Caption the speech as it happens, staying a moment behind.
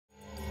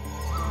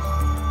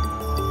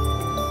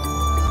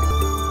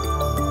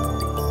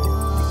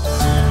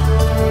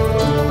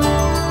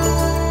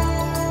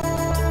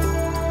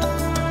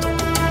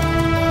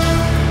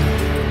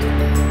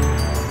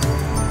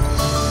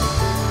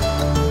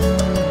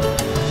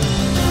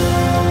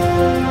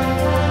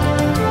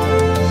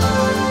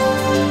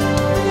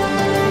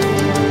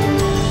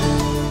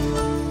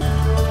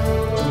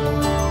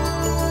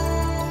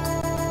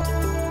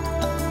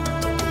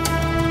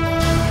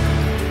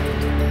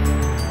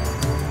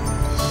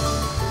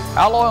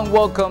Hello and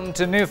welcome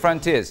to New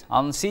Frontiers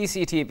on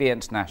CCTV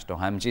International.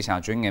 I'm Ji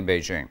Xiaojun in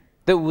Beijing.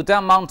 The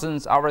Wudang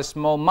Mountains are a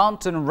small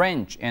mountain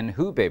range in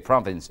Hubei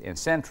province in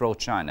central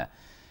China.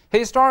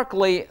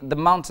 Historically, the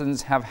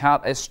mountains have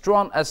had a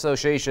strong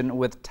association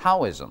with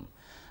Taoism.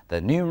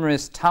 The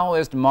numerous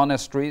Taoist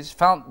monasteries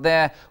found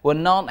there were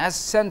known as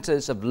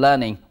centers of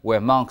learning where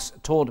monks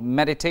taught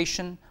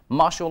meditation,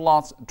 martial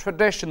arts,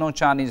 traditional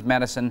Chinese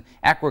medicine,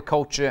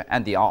 agriculture,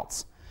 and the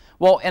arts.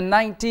 Well, in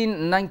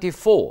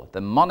 1994,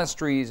 the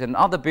monasteries and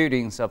other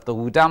buildings of the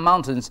Wudang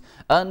Mountains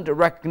earned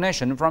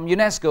recognition from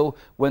UNESCO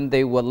when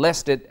they were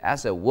listed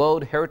as a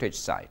World Heritage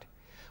Site.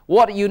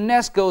 What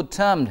UNESCO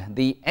termed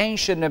the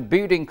ancient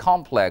building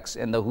complex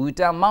in the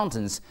Wudang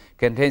Mountains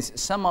contains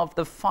some of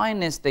the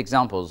finest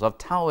examples of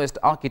Taoist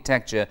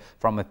architecture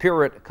from a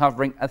period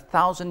covering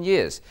 1,000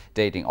 years,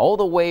 dating all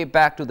the way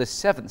back to the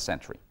 7th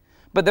century.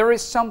 But there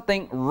is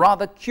something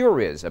rather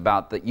curious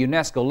about the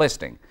UNESCO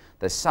listing.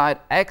 The site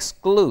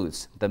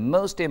excludes the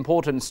most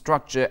important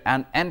structure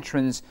and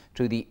entrance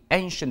to the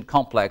ancient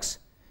complex,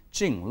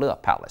 Jingle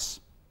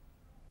Palace.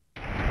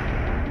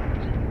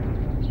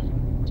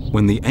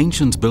 When the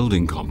ancient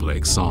building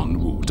complex on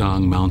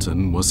Wudang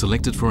Mountain was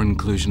selected for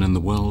inclusion in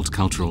the World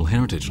Cultural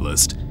Heritage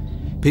List,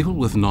 people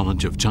with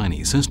knowledge of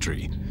Chinese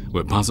history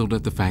were puzzled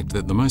at the fact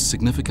that the most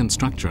significant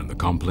structure in the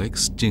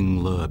complex,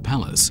 Jingle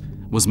Palace,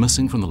 was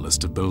missing from the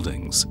list of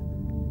buildings.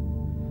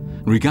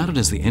 Regarded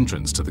as the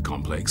entrance to the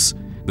complex,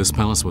 this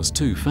palace was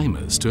too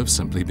famous to have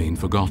simply been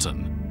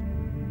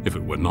forgotten. If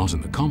it were not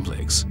in the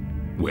complex,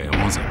 where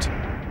was it?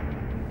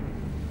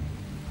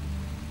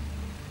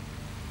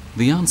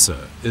 The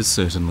answer is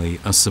certainly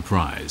a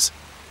surprise.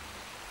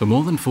 For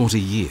more than 40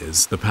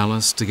 years, the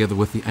palace, together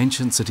with the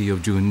ancient city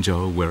of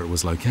Junzhou where it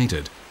was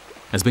located,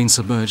 has been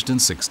submerged in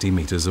 60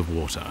 meters of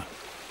water.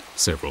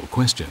 Several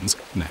questions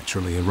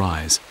naturally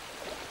arise.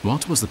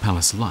 What was the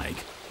palace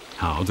like?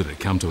 How did it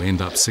come to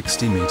end up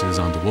 60 meters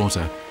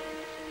underwater?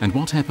 And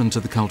what happened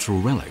to the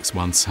cultural relics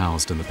once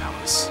housed in the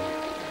palace?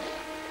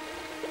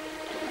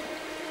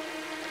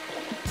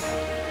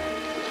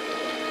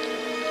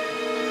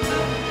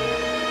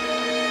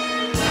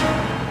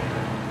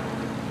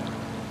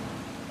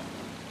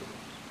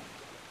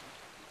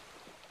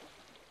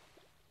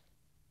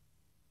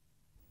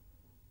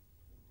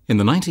 In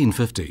the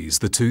 1950s,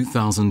 the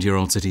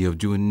 2,000-year-old city of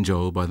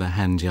Junzhou by the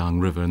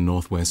Hanjiang River in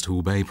northwest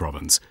Hubei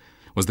province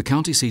was the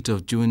county seat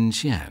of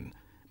Junxian.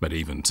 But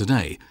even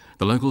today,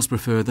 the locals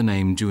prefer the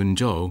name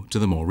Junzhou to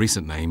the more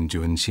recent name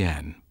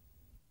Junxian.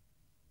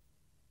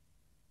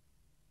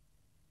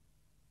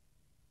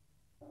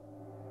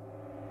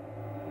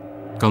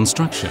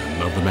 Construction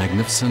of the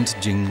magnificent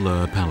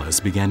Jingle Palace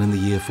began in the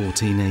year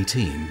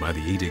 1418 by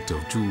the edict of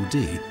Zhu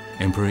Di,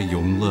 Emperor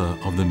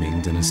Yongle of the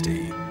Ming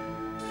Dynasty.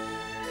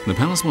 The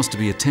palace was to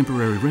be a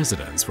temporary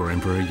residence for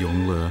Emperor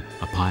Yongle,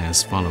 a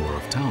pious follower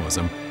of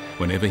Taoism,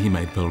 whenever he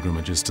made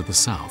pilgrimages to the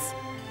south.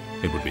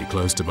 It would be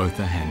close to both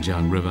the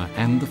Hanjiang River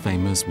and the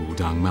famous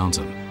Wudang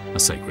Mountain, a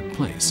sacred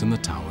place in the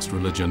Taoist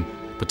religion,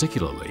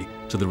 particularly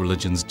to the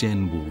religion's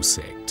Zhenwu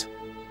sect.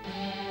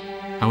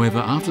 However,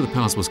 after the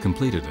palace was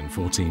completed in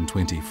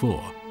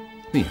 1424,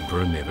 the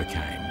emperor never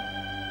came.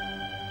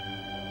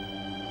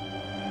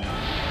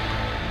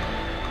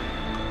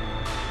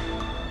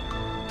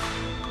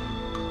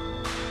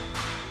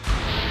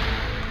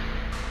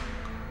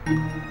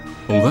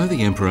 Although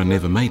the emperor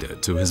never made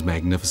it to his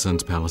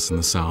magnificent palace in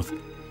the south,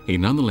 he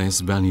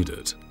nonetheless valued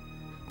it.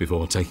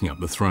 Before taking up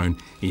the throne,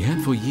 he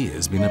had for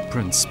years been a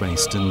prince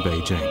based in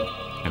Beijing,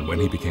 and when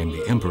he became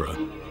the emperor,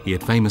 he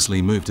had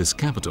famously moved his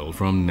capital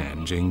from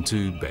Nanjing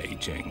to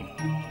Beijing.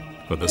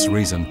 For this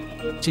reason,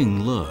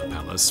 Jingle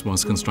Palace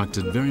was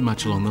constructed very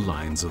much along the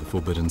lines of the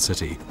Forbidden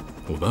City,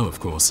 although, of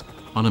course,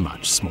 on a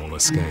much smaller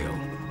scale.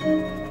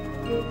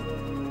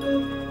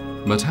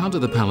 But how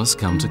did the palace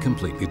come to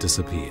completely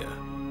disappear?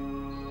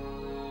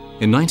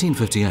 In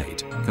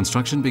 1958,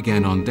 construction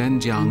began on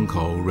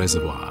Danjiangkou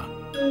Reservoir.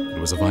 It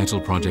was a vital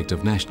project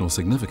of national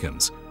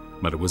significance,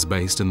 but it was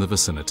based in the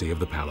vicinity of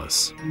the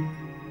palace.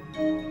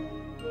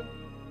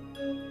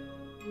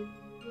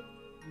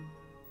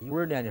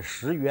 2012年的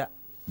10月，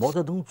毛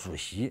泽东主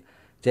席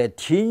在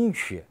天津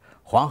区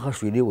黄河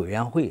水利委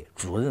员会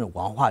主任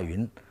王化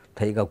云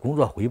他一个工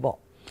作汇报，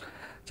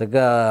这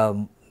个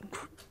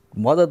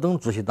毛泽东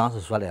主席当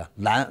时说的，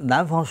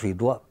南方水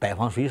多，北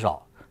方水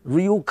少。 如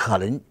有可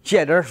能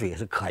借点水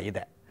是可以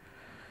的，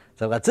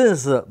这个正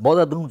是毛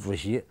泽东主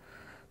席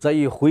这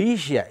一诙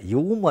谐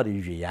幽默的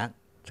语言，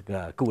这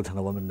个构成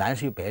了我们南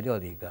水北调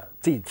的一个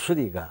最初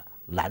的一个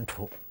蓝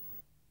图。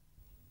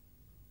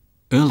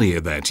 Earlier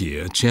that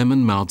year,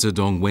 Chairman Mao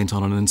Zedong went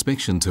on an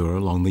inspection tour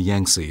along the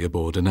Yangtze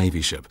aboard a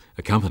Navy ship,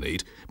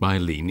 accompanied by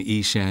Lin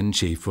Yishan,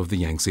 chief of the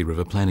Yangtze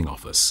River Planning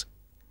Office.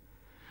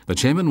 The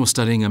chairman was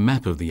studying a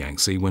map of the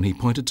Yangtze when he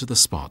pointed to the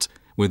spot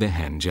where the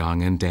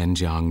Hanjiang and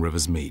Danjiang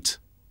rivers meet.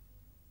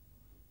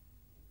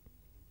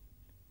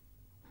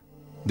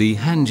 The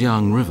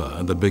Hanjiang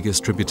River, the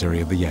biggest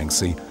tributary of the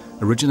Yangtze,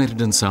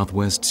 originated in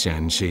southwest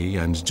Shanxi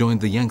and joined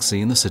the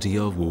Yangtze in the city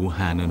of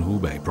Wuhan in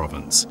Hubei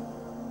province.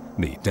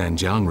 The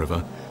Danjiang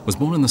River was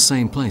born in the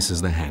same place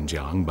as the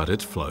Hanjiang, but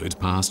it flowed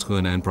past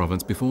Henan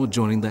province before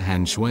joining the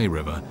Hanshui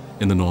River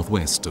in the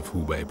northwest of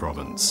Hubei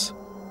province.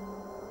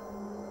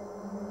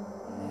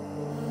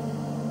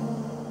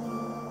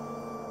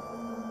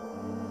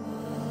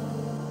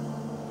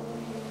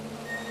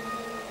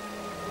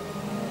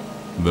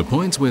 The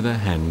point where the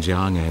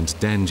Hanjiang and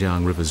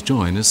Danjiang rivers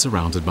join is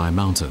surrounded by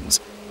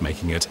mountains,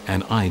 making it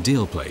an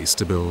ideal place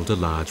to build a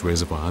large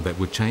reservoir that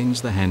would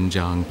change the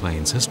Hanjiang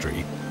Plain's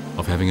history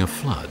of having a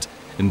flood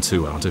in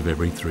 2 out of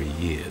every 3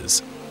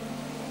 years.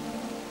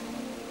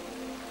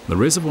 The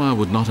reservoir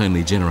would not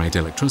only generate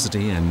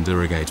electricity and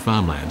irrigate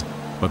farmland,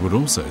 but would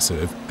also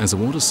serve as a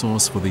water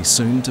source for the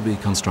soon-to-be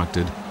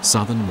constructed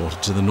Southern Water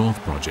to the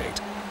North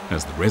project,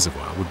 as the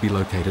reservoir would be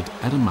located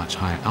at a much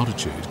higher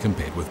altitude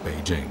compared with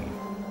Beijing.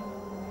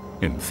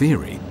 In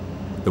theory,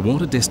 the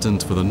water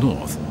destined for the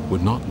north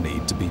would not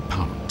need to be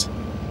pumped.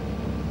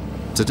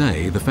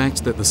 Today, the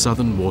fact that the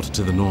Southern Water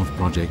to the North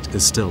project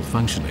is still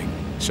functioning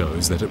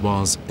shows that it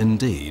was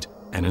indeed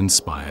an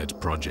inspired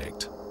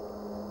project.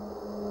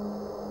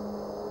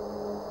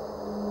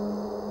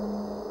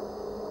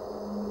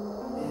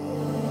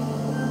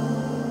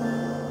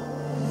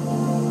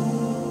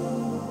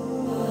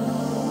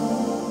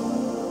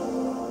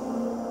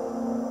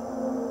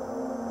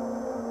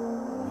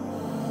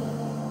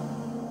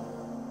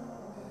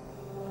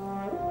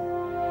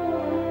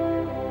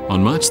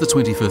 On March the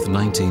 25th,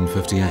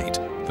 1958,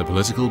 the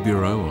Political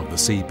Bureau of the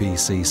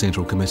CPC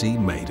Central Committee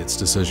made its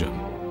decision.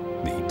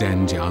 The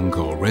Danjiang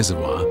Coal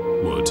Reservoir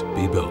would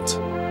be built.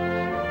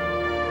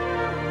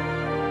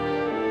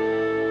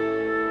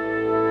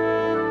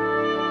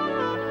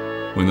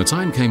 When the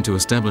time came to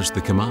establish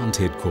the command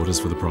headquarters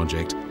for the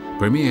project,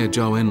 Premier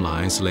Zhou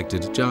Enlai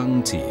selected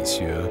Zhang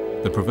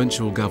Tixue, the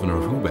provincial governor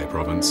of Hubei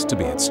province, to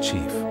be its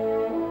chief.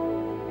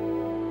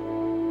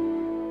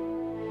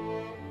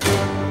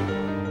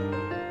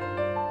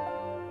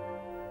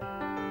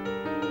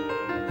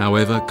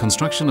 However,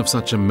 construction of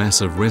such a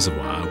massive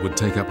reservoir would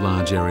take up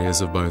large areas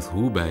of both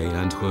Hubei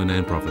and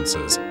Henan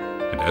provinces,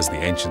 and as the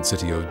ancient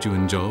city of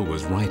Junzhou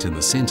was right in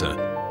the center,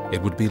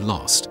 it would be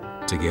lost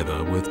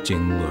together with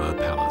Jingle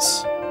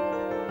Palace.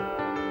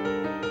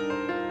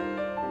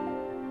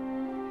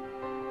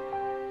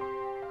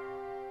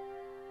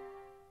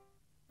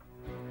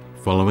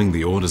 Following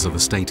the orders of the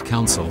State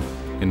Council,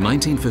 in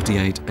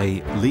 1958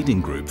 a leading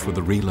group for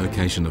the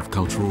relocation of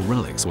cultural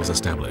relics was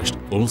established,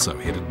 also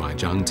headed by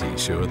Zhang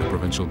Tixue, the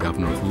provincial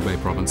governor of Hubei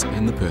province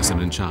and the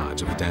person in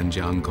charge of the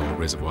Danjiang Coal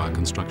Reservoir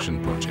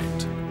construction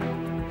project.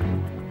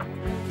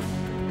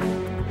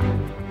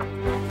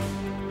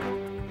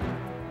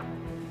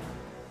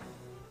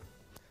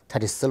他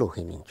的思路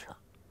很明确，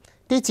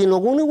对金罗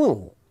宫的文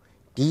物，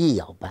第一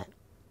要办，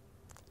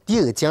第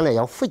二个将来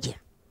要复建。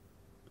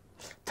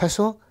他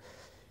说，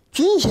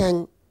郡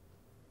县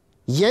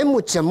淹没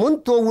这么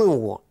多文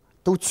物，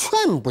都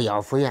全部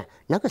要复原，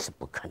那个是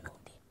不可能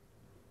的。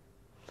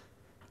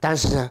但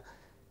是，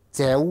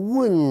在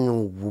文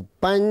物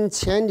搬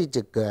迁的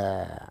这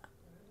个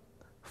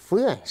复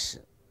原时，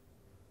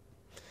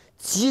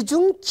集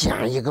中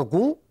建一个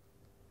宫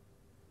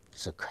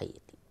是可以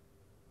的。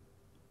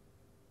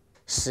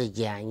是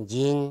严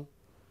谨、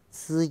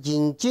资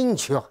金紧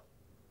缺。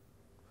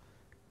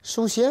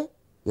首先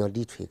要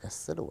理出一个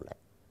思路来。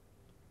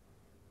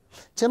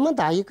这么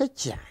大一个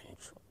建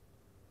筑，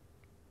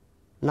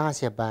哪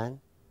些办，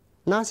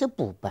哪些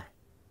不办，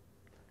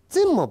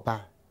怎么办，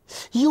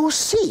由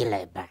谁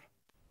来办？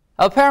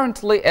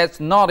 Apparently,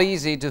 it's not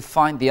easy to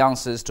find the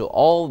answers to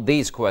all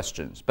these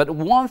questions. But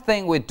one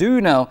thing we do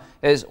know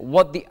is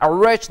what the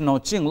original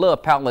Jingle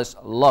Palace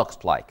looks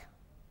like.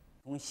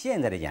 从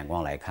现在的眼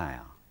光来看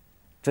呀，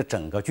这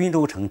整个均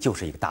州城就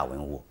是一个大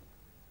文物。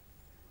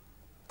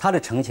它的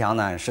城墙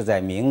呢是在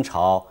明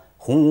朝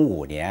洪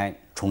武5年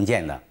重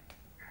建的，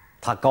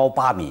它高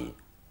8米，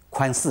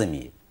宽4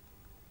米。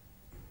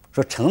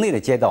说城内的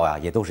街道啊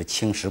也都是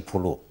青石铺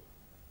路，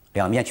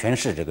两边全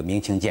是这个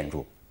明清建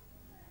筑。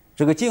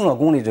这个敬乐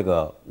宫的这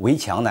个围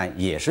墙呢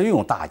也是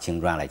用大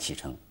青砖来砌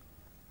成，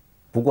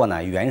不过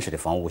呢原始的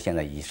房屋现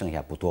在已经剩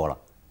下不多了，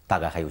大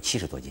概还有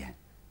70多间。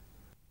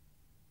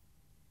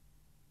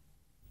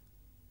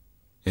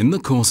 In the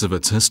course of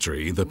its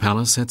history, the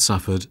palace had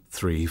suffered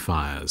 3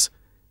 fires.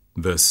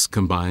 This,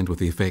 combined with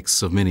the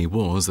effects of many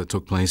wars that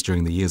took place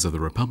during the years of the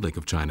Republic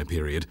of China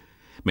period,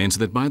 meant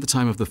that by the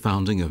time of the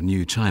founding of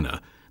New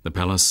China, the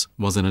palace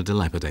was in a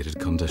dilapidated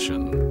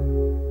condition.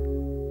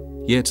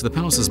 Yet the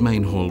palace's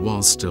main hall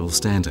was still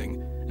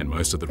standing, and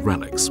most of the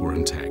relics were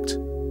intact.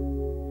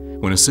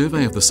 When a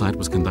survey of the site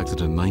was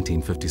conducted in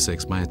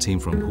 1956 by a team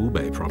from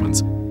Hubei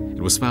province,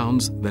 it was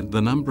found that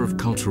the number of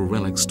cultural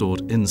relics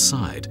stored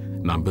inside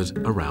numbered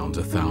around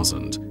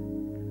 1,000.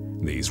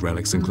 These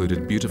relics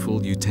included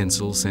beautiful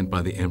utensils sent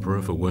by the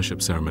emperor for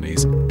worship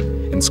ceremonies,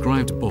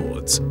 inscribed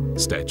boards,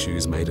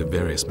 statues made of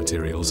various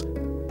materials,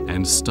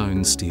 and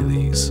stone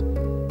steles.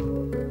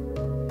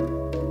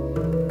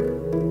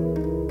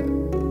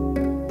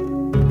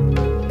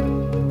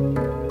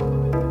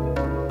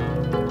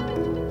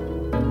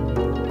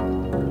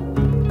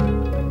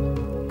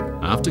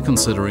 After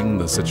considering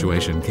the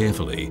situation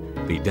carefully,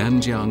 the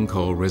Danjiang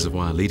Coal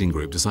Reservoir Leading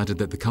Group decided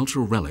that the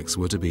cultural relics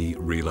were to be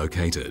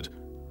relocated.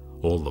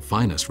 All the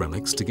finest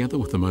relics, together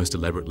with the most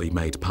elaborately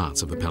made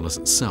parts of the palace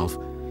itself,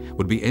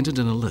 would be entered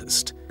in a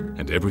list,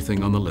 and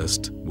everything on the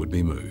list would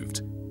be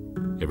moved.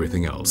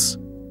 Everything else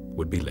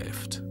would be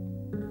left.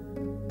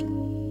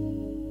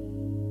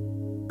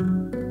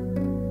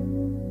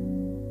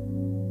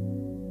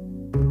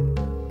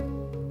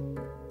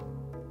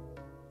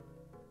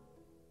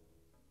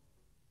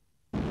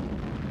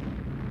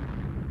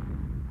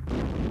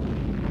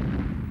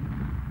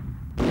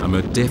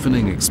 Amid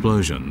deafening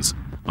explosions,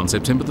 on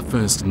September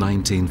 1st,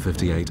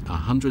 1958,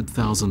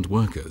 100,000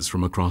 workers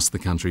from across the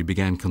country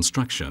began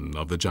construction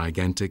of the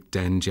gigantic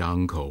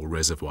Danjiang Coal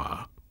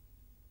Reservoir.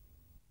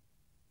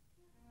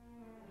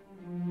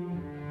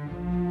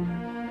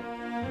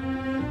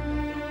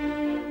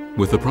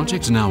 With the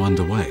project now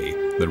underway,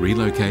 the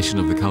relocation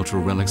of the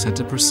cultural relics had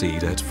to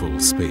proceed at full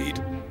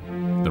speed.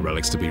 The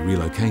relics to be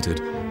relocated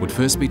would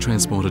first be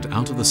transported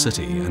out of the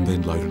city and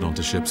then loaded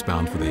onto ships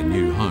bound for their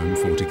new home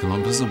 40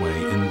 kilometers away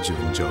in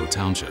Junzhou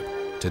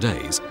Township,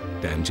 today's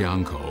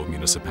Danjiang Coal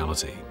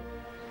Municipality.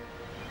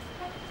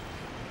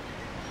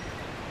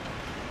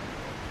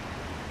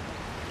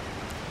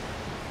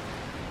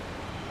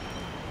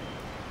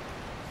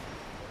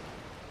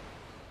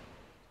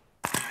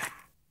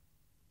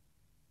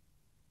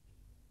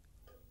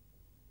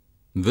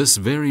 This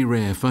very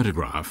rare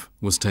photograph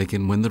was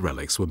taken when the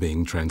relics were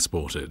being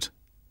transported.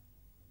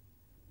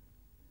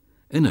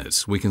 In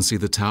it, we can see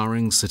the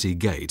towering city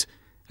gate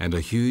and a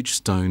huge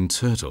stone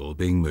turtle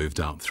being moved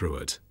out through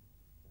it.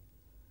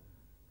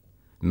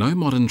 No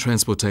modern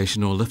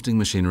transportation or lifting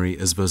machinery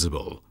is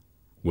visible.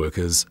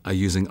 Workers are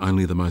using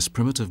only the most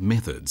primitive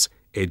methods,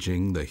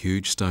 edging the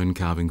huge stone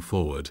carving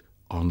forward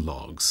on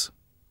logs.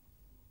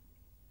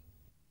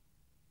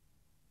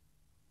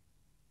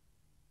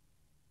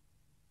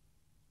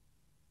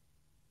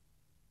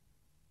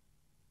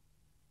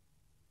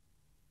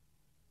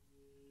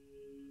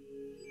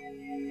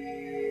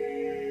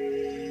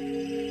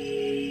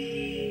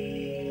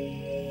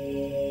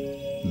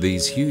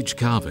 These huge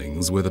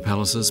carvings were the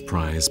palace's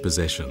prized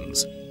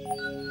possessions.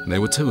 There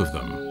were two of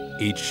them,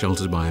 each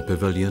sheltered by a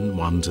pavilion,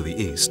 one to the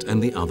east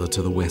and the other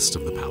to the west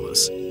of the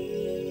palace.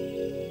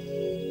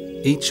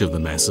 Each of the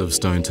massive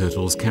stone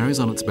turtles carries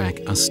on its back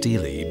a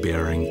stele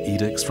bearing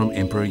edicts from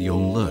Emperor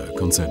Yongle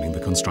concerning the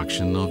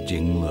construction of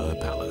Jingle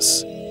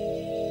Palace.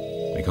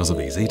 Because of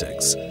these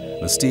edicts,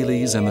 the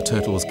steles and the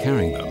turtles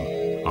carrying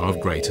them are of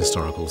great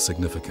historical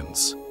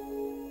significance.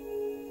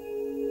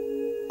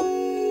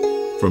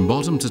 From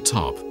bottom to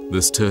top,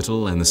 this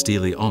turtle and the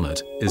stele on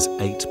it is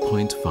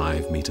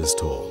 8.5 meters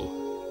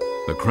tall.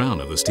 The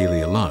crown of the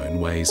stele alone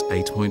weighs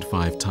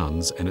 8.5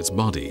 tons and its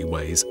body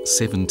weighs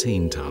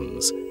 17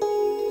 tons.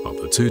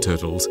 Of the two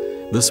turtles,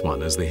 this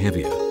one is the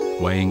heavier,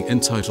 weighing in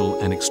total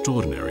an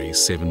extraordinary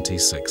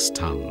 76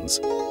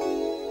 tons.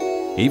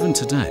 Even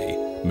today,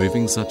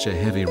 moving such a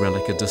heavy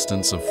relic a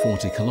distance of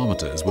 40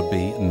 kilometers would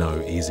be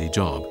no easy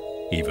job,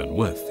 even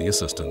with the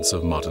assistance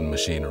of modern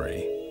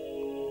machinery.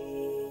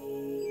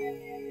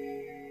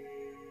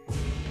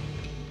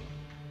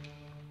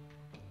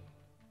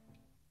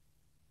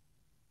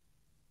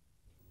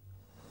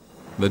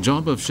 The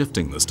job of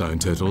shifting the stone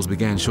turtles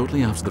began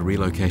shortly after the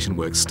relocation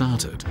work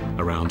started,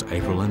 around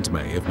April and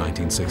May of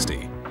 1960,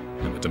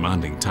 and the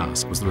demanding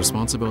task was the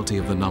responsibility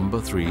of the No.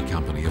 3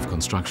 Company of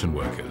construction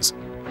workers.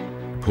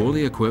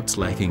 Poorly equipped,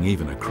 lacking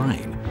even a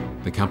crane,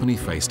 the company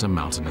faced a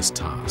mountainous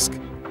task.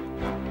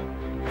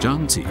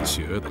 Zhang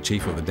Qixue, the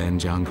chief of the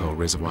Danjiang Coal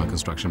Reservoir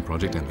Construction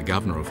Project and the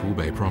governor of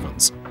Hubei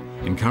province,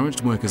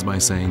 encouraged workers by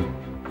saying,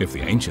 "If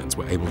the ancients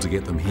were able to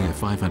get them here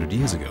 500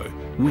 years ago,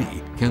 we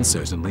can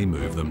certainly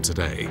move them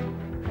today."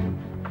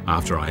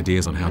 After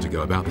ideas on how to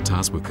go about the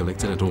task were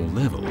collected at all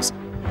levels,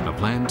 a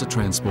plan to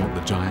transport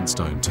the giant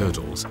stone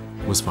turtles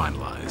was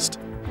finalized.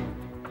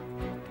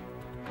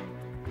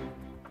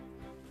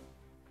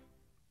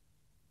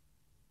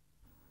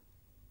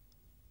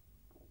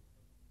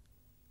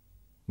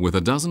 With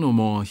a dozen or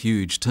more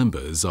huge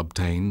timbers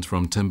obtained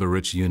from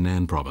timber-rich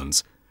Yunnan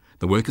province,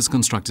 the workers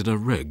constructed a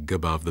rig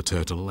above the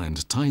turtle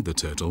and tied the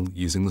turtle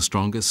using the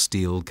strongest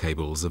steel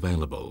cables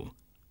available.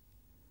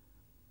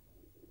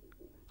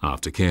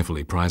 After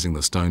carefully prizing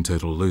the stone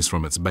turtle loose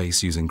from its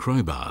base using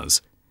crowbars,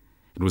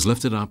 it was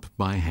lifted up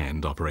by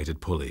hand-operated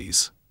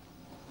pulleys.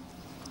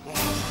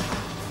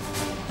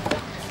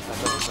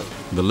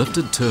 The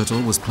lifted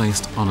turtle was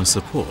placed on a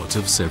support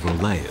of several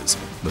layers,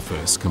 the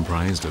first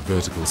comprised of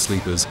vertical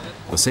sleepers,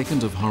 the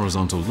second of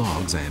horizontal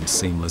logs and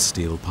seamless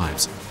steel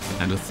pipes,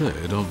 and a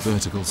third of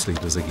vertical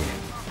sleepers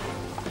again.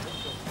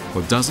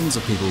 With dozens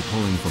of people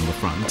pulling from the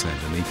front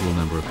and an equal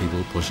number of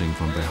people pushing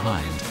from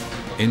behind,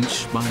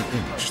 inch by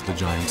inch the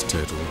giant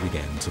turtle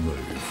began to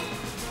move.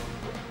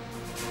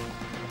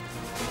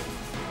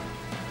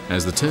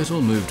 As the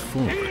turtle moved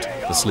forward,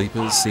 the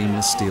sleepers,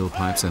 seamless steel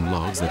pipes and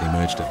logs that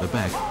emerged at the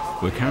back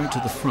were carried to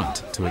the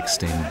front to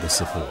extend the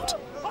support.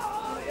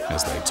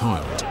 As they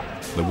toiled,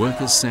 the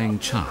workers sang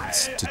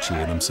chants to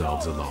cheer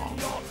themselves along.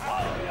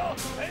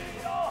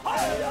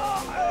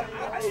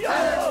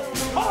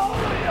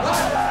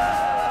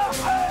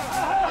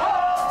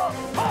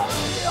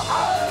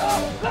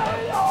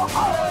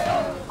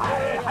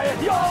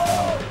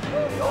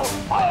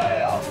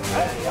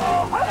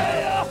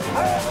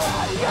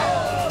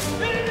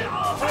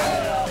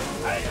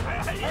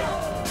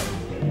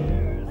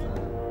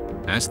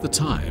 At the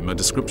time, a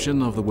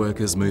description of the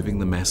workers moving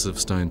the massive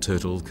stone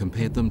turtle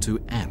compared them to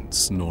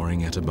ants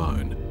gnawing at a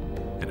bone,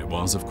 and it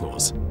was, of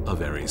course, a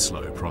very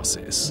slow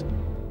process.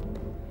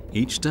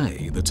 Each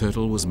day, the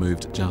turtle was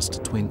moved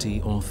just 20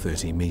 or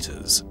 30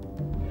 meters.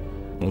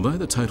 Although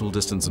the total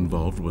distance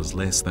involved was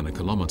less than a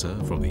kilometer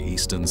from the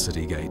eastern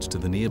city gate to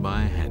the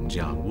nearby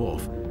Hanjiang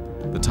Wharf,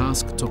 the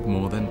task took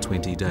more than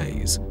 20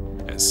 days,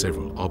 as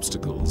several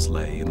obstacles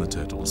lay in the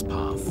turtle's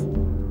path.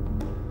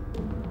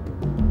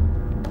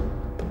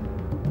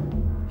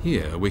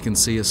 Here we can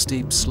see a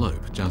steep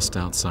slope just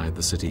outside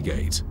the city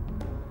gate.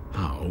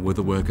 How were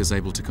the workers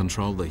able to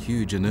control the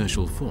huge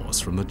inertial force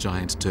from the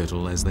giant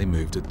turtle as they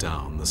moved it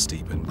down the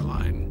steep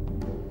incline?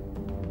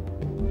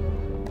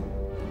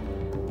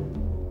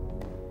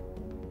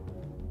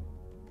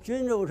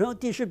 均州城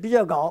地势比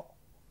较高，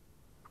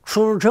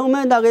出入城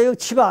门大概有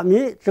7、8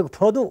米这个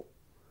坡度，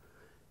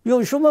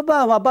用什么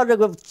办法把这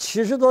个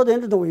70多吨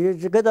的东西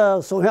就给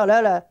它送下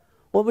来呢？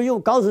我们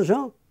用钢丝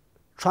绳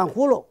穿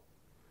葫芦，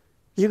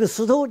一个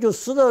丝头就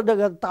丝到这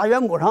个大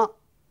圆木上，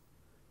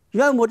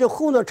圆木就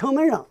轰到城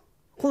门上，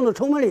轰到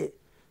城门里，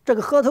这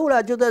个河头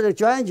呢就在这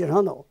卷烟机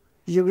上头，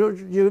一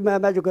个慢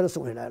慢就给它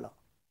送下来了。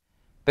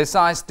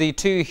 Besides the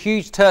two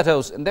huge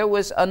turtles, there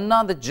was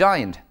another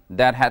giant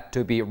that had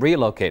to be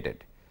relocated.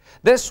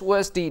 This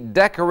was the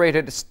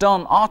decorated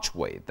stone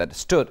archway that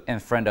stood in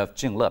front of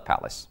Jingle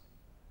Palace.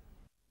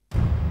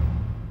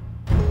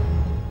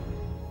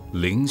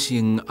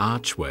 Lingxing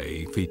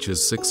Archway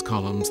features 6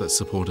 columns that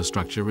support a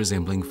structure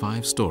resembling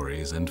 5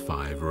 stories and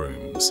 5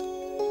 rooms.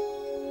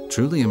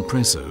 Truly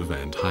impressive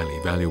and highly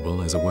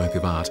valuable as a work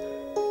of art,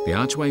 the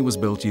archway was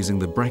built using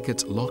the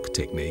bracket lock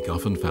technique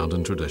often found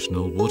in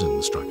traditional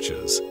wooden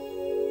structures.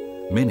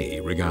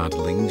 Many regard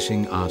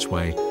Lingxing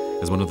Archway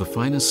as one of the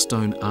finest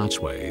stone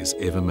archways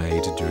ever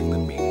made during the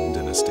Ming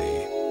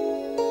Dynasty.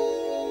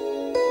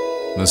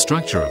 The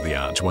structure of the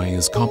archway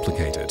is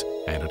complicated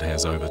and it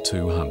has over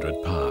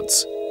 200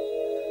 parts.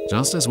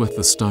 Just as with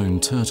the stone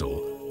turtle,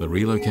 the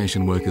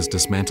relocation workers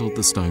dismantled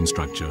the stone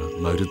structure,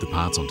 loaded the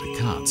parts onto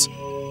carts,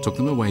 took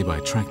them away by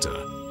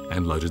tractor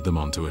and loaded them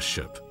onto a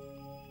ship.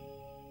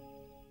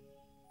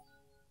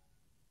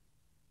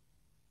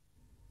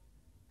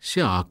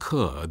 Xia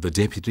Ke, the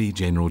Deputy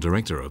General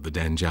Director of the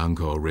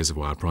Danjiangkou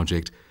Reservoir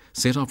Project,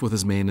 set off with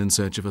his men in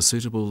search of a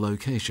suitable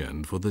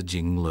location for the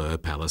Jingle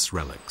Palace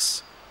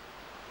relics.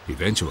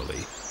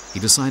 Eventually, he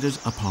decided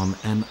upon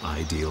an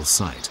ideal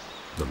site,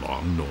 the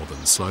long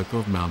northern slope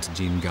of Mount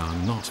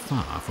Jingang not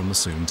far from the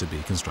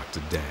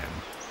soon-to-be-constructed dam.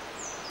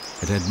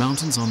 It had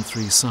mountains on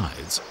 3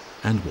 sides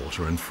and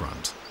water in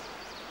front.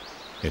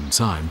 In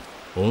time,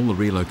 all the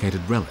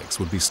relocated relics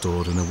would be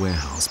stored in a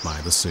warehouse by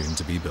the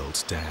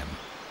soon-to-be-built dam.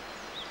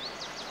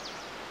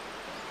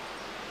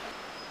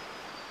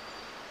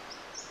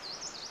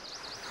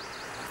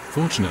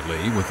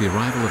 Fortunately, with the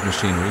arrival of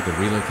machinery, the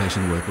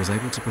relocation work was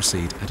able to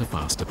proceed at a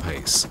faster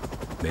pace.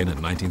 Then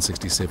in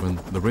 1967,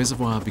 the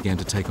reservoir began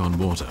to take on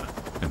water,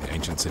 and the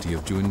ancient city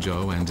of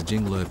Junzhou and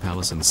Jingle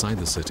Palace inside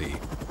the city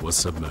was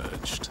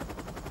submerged.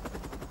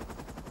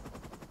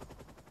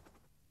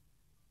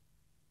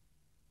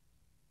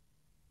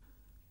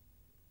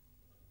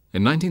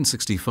 In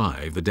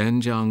 1965, the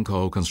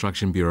Danjiangkou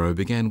Construction Bureau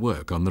began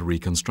work on the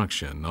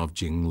reconstruction of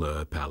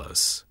Jingle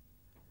Palace.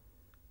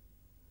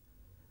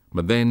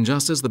 But then,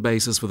 just as the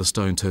bases for the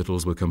stone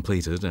turtles were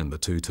completed and the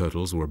 2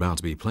 turtles were about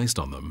to be placed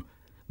on them,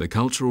 the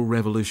Cultural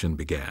Revolution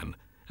began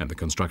and the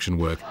construction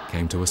work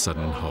came to a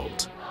sudden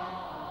halt.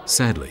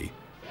 Sadly,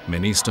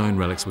 many stone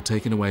relics were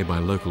taken away by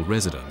local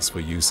residents for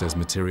use as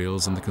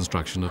materials in the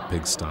construction of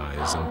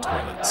pigsties and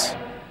toilets.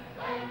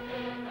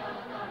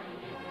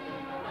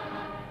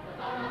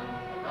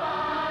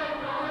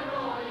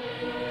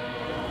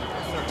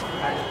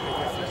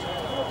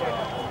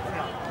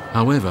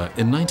 However,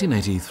 in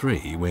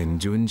 1983, when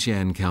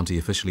Junqian County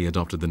officially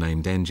adopted the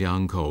name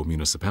Danjiangkou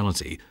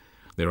Municipality,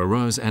 there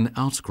arose an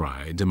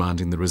outcry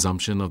demanding the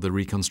resumption of the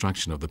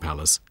reconstruction of the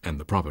palace and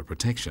the proper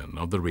protection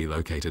of the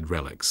relocated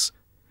relics.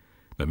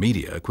 The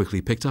media quickly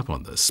picked up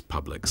on this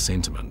public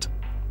sentiment.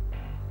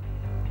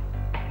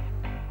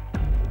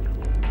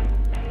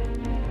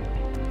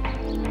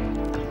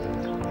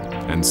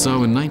 And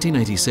so in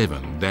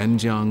 1987,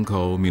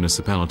 Danjiangkou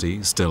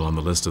Municipality, still on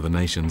the list of the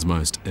nation's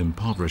most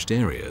impoverished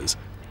areas,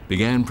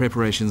 began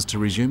preparations to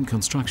resume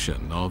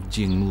construction of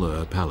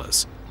Jingle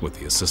Palace with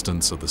the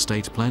assistance of the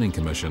State Planning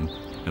Commission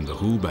and the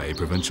Hubei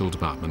Provincial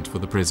Department for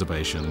the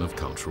Preservation of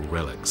Cultural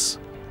Relics.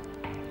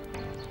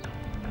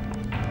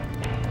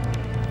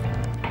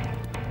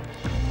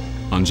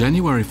 On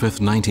January 5,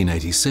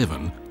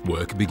 1987,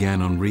 work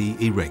began on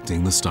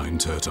re-erecting the stone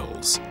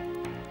turtles.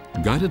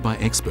 Guided by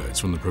experts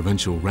from the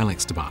Provincial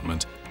Relics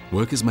Department,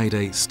 workers made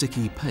a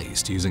sticky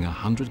paste using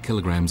 100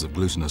 kilograms of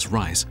glutinous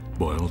rice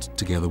boiled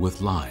together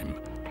with lime.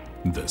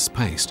 This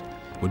paste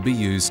would be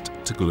used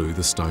to glue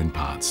the stone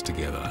parts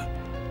together.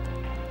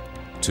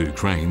 2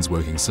 cranes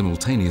working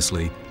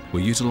simultaneously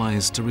were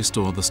utilized to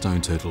restore the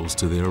stone turtles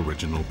to their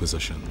original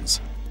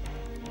positions.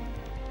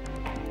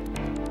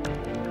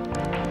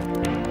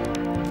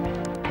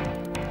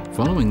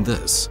 Following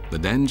this, the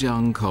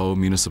Danjiangkou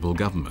municipal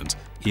government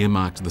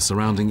earmarked the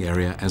surrounding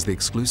area as the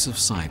exclusive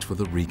site for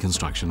the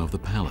reconstruction of the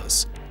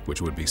palace,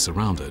 which would be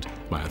surrounded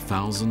by a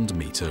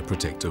 1,000-meter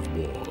protective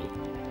wall.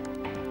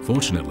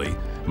 Fortunately,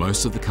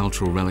 most of the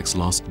cultural relics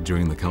lost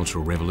during the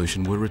Cultural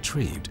Revolution were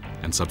retrieved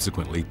and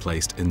subsequently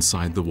placed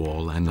inside the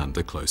wall and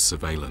under close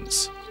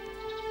surveillance.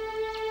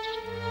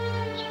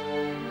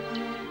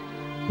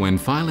 When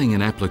filing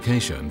an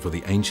application for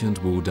the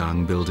ancient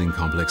Wudang building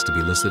complex to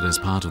be listed as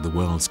part of the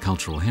world's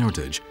cultural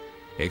heritage,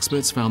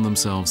 experts found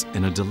themselves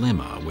in a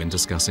dilemma when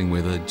discussing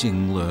whether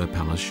Jingle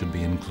Palace should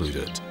be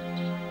included.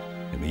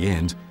 In the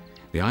end,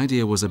 the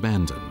idea was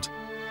abandoned,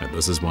 and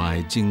this is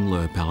why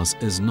Jingle Palace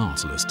is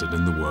not listed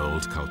in the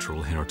World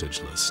Cultural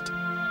Heritage List.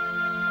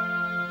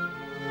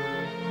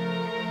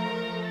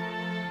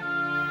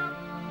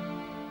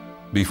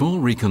 Before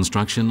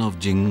reconstruction of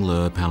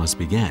Jingle Palace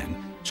began,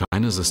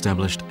 China's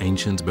established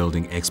ancient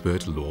building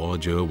expert Luo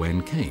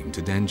Zhewen came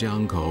to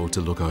Danjiangkou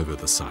to look over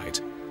the site.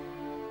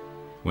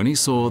 When he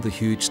saw the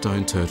huge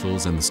stone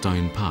turtles and the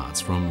stone parts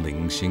from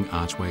Lingxing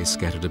Archway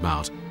scattered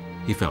about,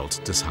 he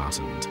felt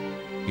disheartened.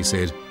 He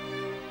said,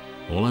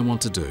 "All I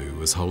want to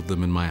do is hold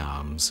them in my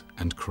arms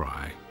and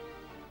cry."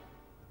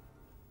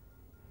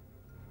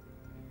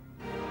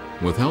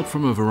 With help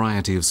from a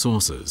variety of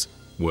sources,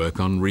 work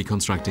on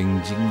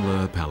reconstructing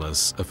Jingle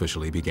Palace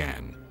officially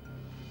began.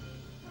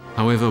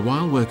 However,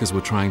 while workers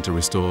were trying to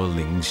restore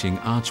Lingxing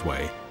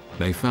Archway,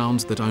 they found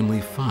that only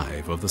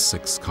 5 of the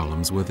 6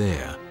 columns were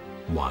there.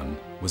 1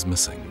 was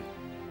missing.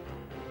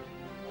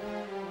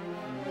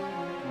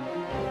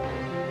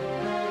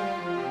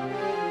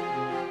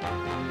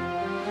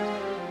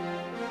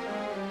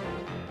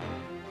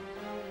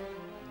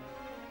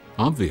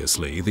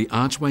 Obviously, the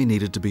archway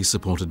needed to be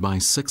supported by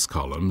 6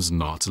 columns,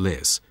 not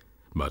less,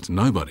 but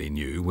nobody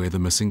knew where the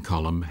missing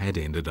column had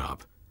ended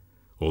up.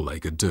 All they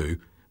could do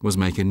was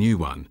make a new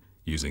one,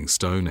 using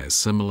stone as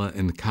similar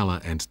in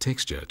colour and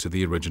texture to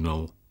the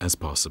original as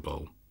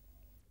possible.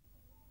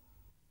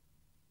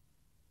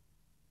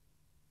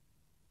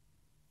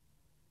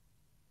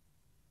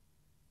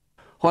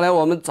 "后来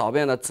我们找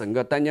遍了整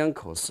个丹江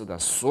口市的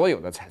所有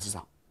的菜市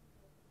场，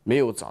没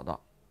有找到。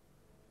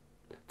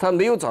他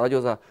没有找到，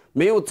就是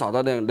没有找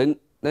到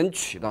能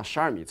取到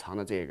12米长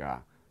的这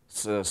个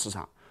市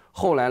场。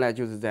后来呢，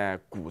就是在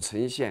古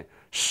城县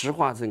石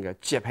化镇的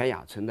界牌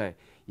雅村的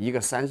一个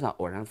山上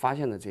偶然发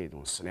现的这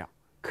种石料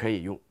可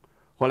以用。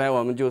后来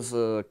我们就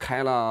是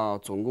开了，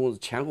总共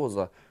前后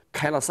是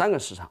开了3个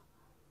市场，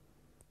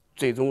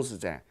最终是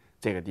在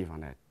这个地方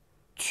呢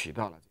取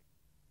到了。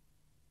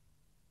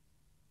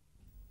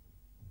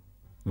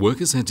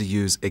Workers had to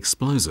use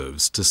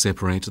explosives to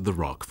separate the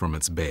rock from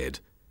its bed.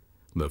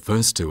 The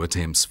first 2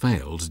 attempts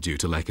failed due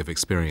to lack of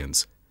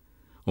experience.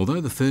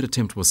 Although the third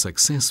attempt was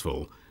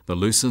successful, the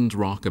loosened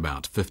rock,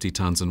 about 50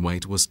 tons in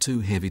weight, was too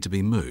heavy to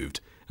be moved,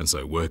 and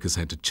so workers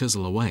had to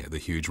chisel away at the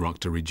huge rock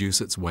to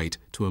reduce its weight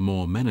to a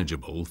more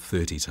manageable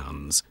 30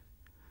 tons.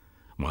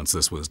 Once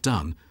this was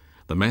done,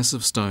 the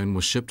massive stone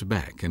was shipped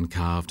back and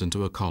carved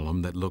into a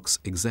column that looks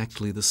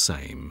exactly the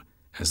same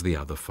as the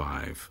other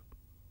 5.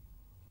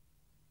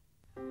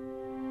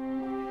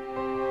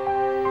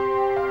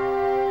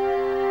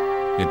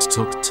 It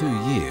took 2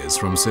 years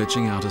from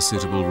searching out a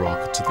suitable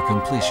rock to the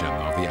completion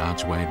of the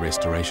archway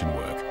restoration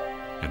work,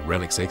 and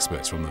relics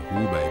experts from the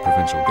Hubei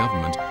provincial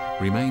government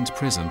remained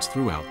present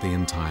throughout the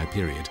entire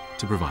period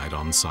to provide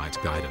on-site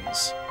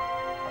guidance.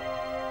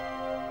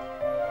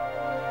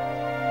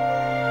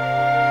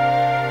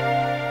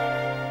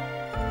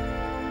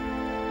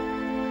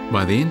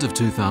 By the end of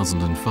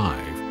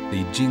 2005,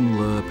 the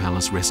Jingle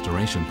Palace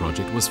restoration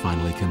project was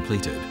finally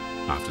completed,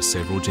 after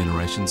several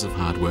generations of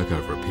hard work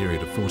over a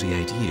period of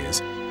 48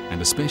 years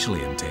and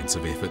especially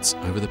intensive efforts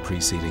over the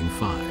preceding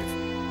 5.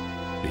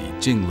 The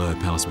Jingle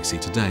Palace we see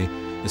today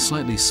is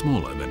slightly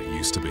smaller than it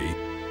used to be,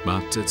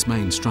 but its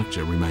main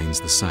structure remains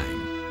the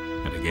same,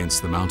 and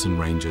against the mountain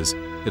ranges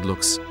it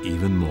looks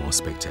even more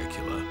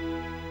spectacular.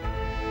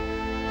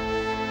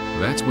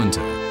 That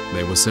winter,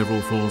 there were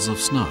several falls of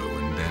snow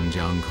in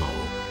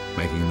Danjiangkou,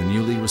 making the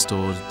newly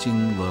restored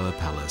Jingle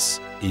Palace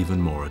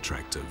even more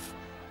attractive.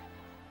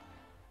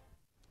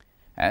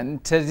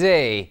 And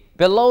today,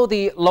 below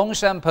the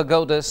Longshan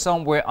Pagoda,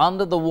 somewhere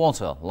under the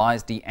water,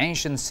 lies the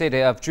ancient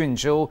city of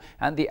Junzhou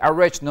and the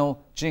original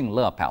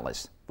Jingle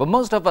Palace. For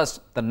most of us,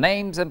 the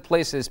names and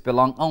places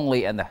belong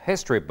only in the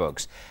history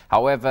books.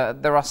 However,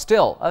 there are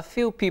still a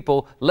few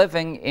people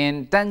living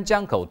in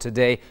Danjiangkou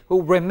today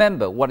who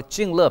remember what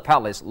Jingle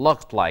Palace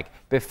looked like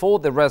before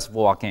the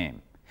reservoir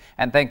came.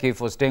 And thank you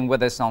for staying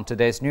with us on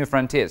today's New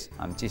Frontiers.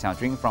 I'm Ji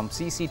Xiaojun from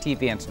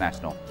CCTV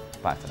International.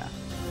 Bye for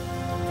now.